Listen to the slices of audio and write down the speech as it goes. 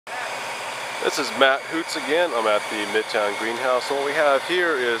This is Matt Hoots again. I'm at the Midtown Green House. So what we have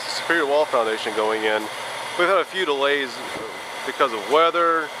here is superior wall foundation going in. We've had a few delays because of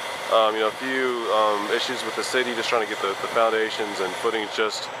weather, a few issues with the city just trying to get the foundations and footings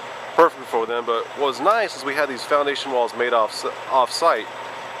just perfect for them. But what was nice is we had these foundation walls made off-site.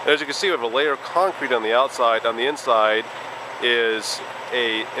 And as you can see, we have a layer of concrete on the outside. On the inside is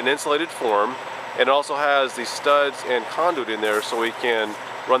an insulated form, and it also has these studs and conduit in there so we can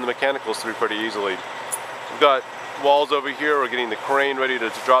run the mechanicals through pretty easily. We've got walls over here. We're getting the crane ready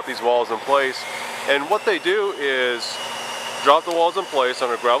to drop these walls in place. And what they do is drop the walls in place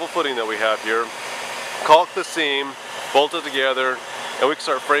on a gravel footing that we have here, caulk the seam, bolt it together, and we can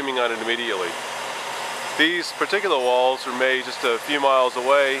start framing on it immediately. These particular walls are made just a few miles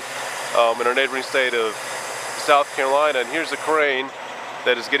away in our neighboring state of South Carolina, and here's the crane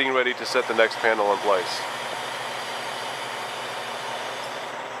that is getting ready to set the next panel in place.